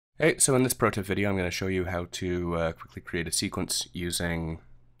Hey, so in this pro tip video, I'm going to show you how to quickly create a sequence using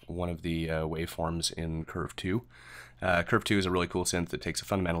one of the waveforms in Curve 2. Curve 2 is a really cool synth that takes a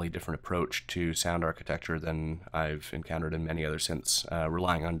fundamentally different approach to sound architecture than I've encountered in many other synths,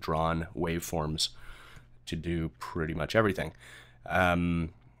 relying on drawn waveforms to do pretty much everything.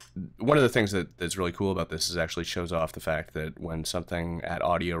 One of the things that's really cool about this is it actually shows off the fact that when something at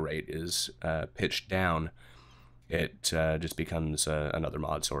audio rate is pitched down, it just becomes another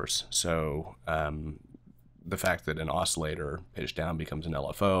mod source. So the fact that an oscillator pitched down becomes an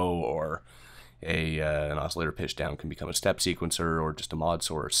LFO, or an oscillator pitched down can become a step sequencer or just a mod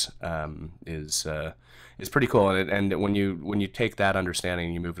source is pretty cool. And when you take that understanding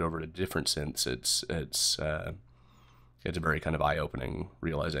and you move it over to different synths, it's a very kind of eye-opening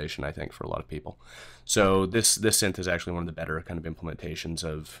realization, I think, for a lot of people. So this synth is actually one of the better kind of implementations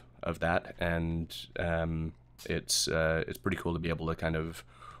of that, and it's pretty cool to be able to kind of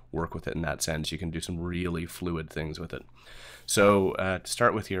work with it in that sense. You can do some really fluid things with it. So to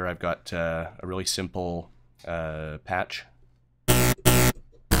start with here, I've got a really simple patch. I'll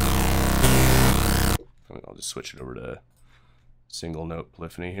just switch it over to single note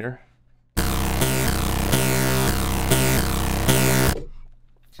polyphony here.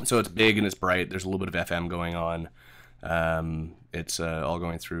 So it's big and it's bright. There's a little bit of FM going on. It's all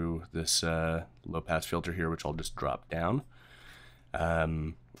going through this low pass filter here, which I'll just drop down.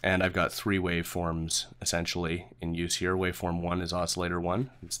 And I've got three waveforms essentially in use here. Waveform 1 is oscillator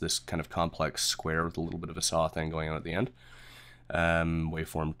 1. It's this kind of complex square with a little bit of a saw thing going on at the end.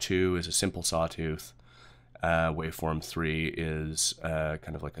 Waveform 2 is a simple sawtooth. Waveform 3 is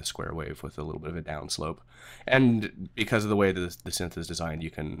kind of like a square wave with a little bit of a downslope. And because of the way the synth is designed,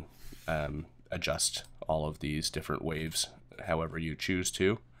 you can adjust all of these different waves however you choose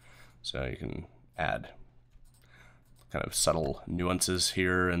to. So you can add kind of subtle nuances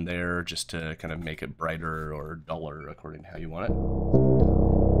here and there just to kind of make it brighter or duller according to how you want it.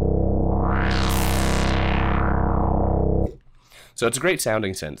 So it's a great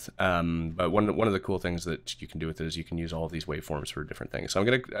sounding synth, but one of the cool things that you can do with it is you can use all of these waveforms for different things. So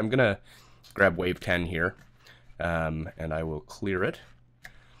I'm gonna grab wave 10 here, and I will clear it.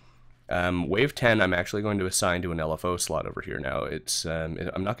 Wave 10 I'm actually going to assign to an LFO slot over here now.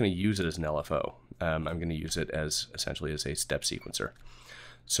 I'm not going to use it as an LFO. I'm going to use it as essentially as a step sequencer.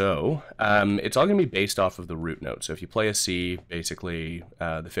 So it's all going to be based off of the root note. So if you play a C, basically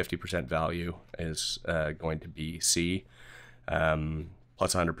the 50% value is going to be C.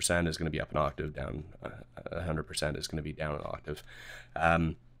 Plus 100% is going to be up an octave, down 100% is going to be down an octave.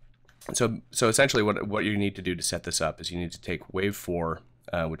 So essentially what you need to do to set this up is you need to take wave 4,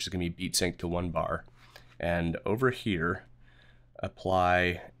 which is going to be beat synced to 1 bar, and over here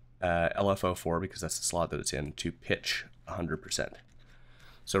apply LFO4, because that's the slot that it's in, to pitch 100%.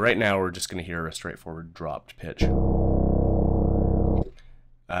 So right now we're just going to hear a straightforward dropped pitch.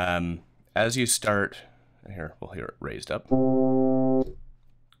 As you start, here we'll hear it raised up.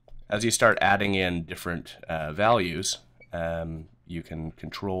 As you start adding in different values, you can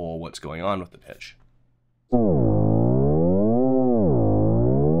control what's going on with the pitch.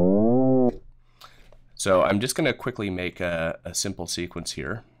 So I'm just going to quickly make a simple sequence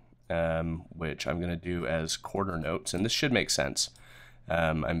here, which I'm going to do as quarter notes, and this should make sense.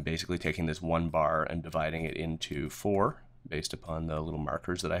 I'm basically taking this 1 bar and dividing it into 4 based upon the little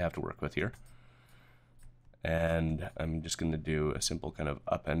markers that I have to work with here. And I'm just going to do a simple kind of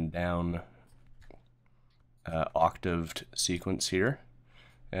up and down octaved sequence here.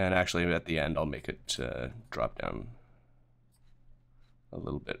 And actually at the end I'll make it drop down a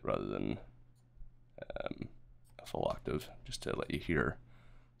little bit rather than a full octave, just to let you hear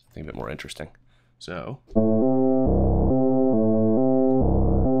something a bit more interesting. So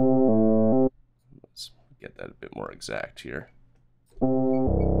let's get that a bit more exact here.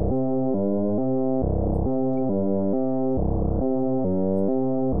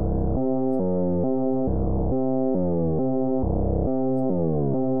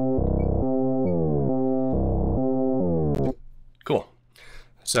 Cool.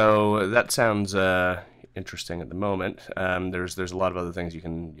 So that sounds interesting at the moment. There's a lot of other things you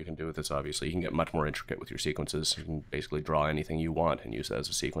can do with this. Obviously, you can get much more intricate with your sequences. You can basically draw anything you want and use that as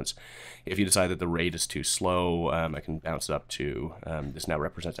a sequence. If you decide that the rate is too slow, I can bounce it up to this now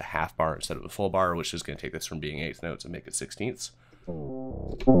represents a half bar instead of a full bar, which is going to take this from being 8th notes and make it 16ths.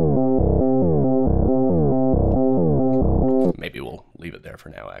 Maybe we'll leave it there for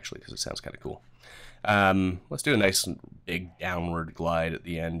now, actually, because it sounds kind of cool. Let's do a nice big downward glide at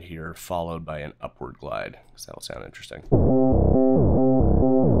the end here, followed by an upward glide, because that'll sound interesting.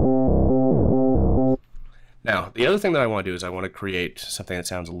 Now, the other thing that I want to do is I want to create something that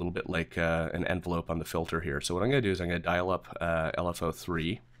sounds a little bit like an envelope on the filter here. So what I'm going to do is I'm going to dial up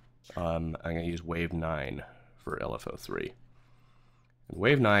LFO3. I'm going to use Wave 9 for LFO3. In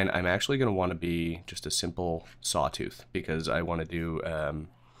Wave 9, I'm actually going to want to be just a simple sawtooth because I want to do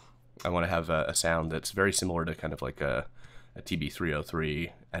I want to have a sound that's very similar to kind of like a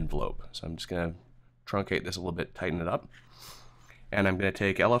TB303 envelope. So I'm just going to truncate this a little bit, tighten it up. And I'm going to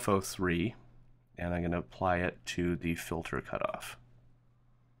take LFO3 and I'm going to apply it to the filter cutoff.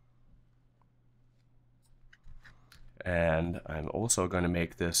 And I'm also going to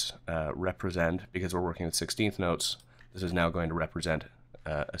make this represent, because we're working with 16th notes, this is now going to represent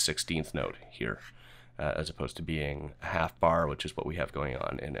a 16th note here, as opposed to being a half bar, which is what we have going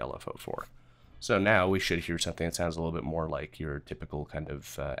on in LFO4. So now we should hear something that sounds a little bit more like your typical kind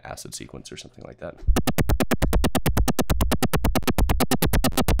of acid sequence or something like that.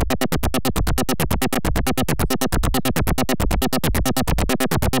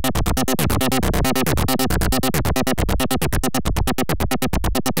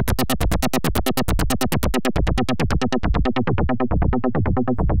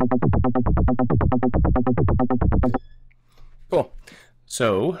 Cool.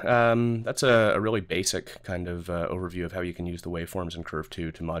 So that's a really basic kind of overview of how you can use the waveforms in Curve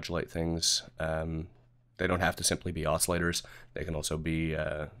 2 to modulate things. They don't have to simply be oscillators. They can also be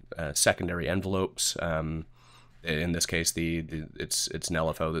secondary envelopes. In this case, it's an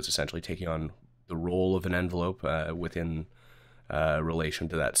LFO that's essentially taking on the role of an envelope within relation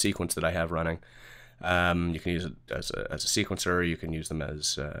to that sequence that I have running. You can use it as a sequencer. You can use them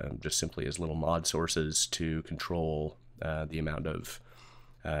as just simply as little mod sources to control the amount of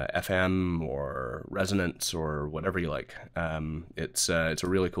FM or resonance or whatever you like. It's a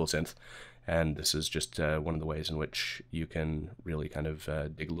really cool synth, and this is just one of the ways in which you can really kind of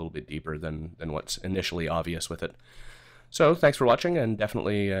dig a little bit deeper than what's initially obvious with it. So thanks for watching, and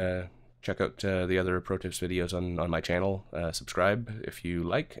definitely check out the other Pro Tips videos on my channel. Subscribe if you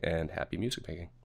like, and happy music making.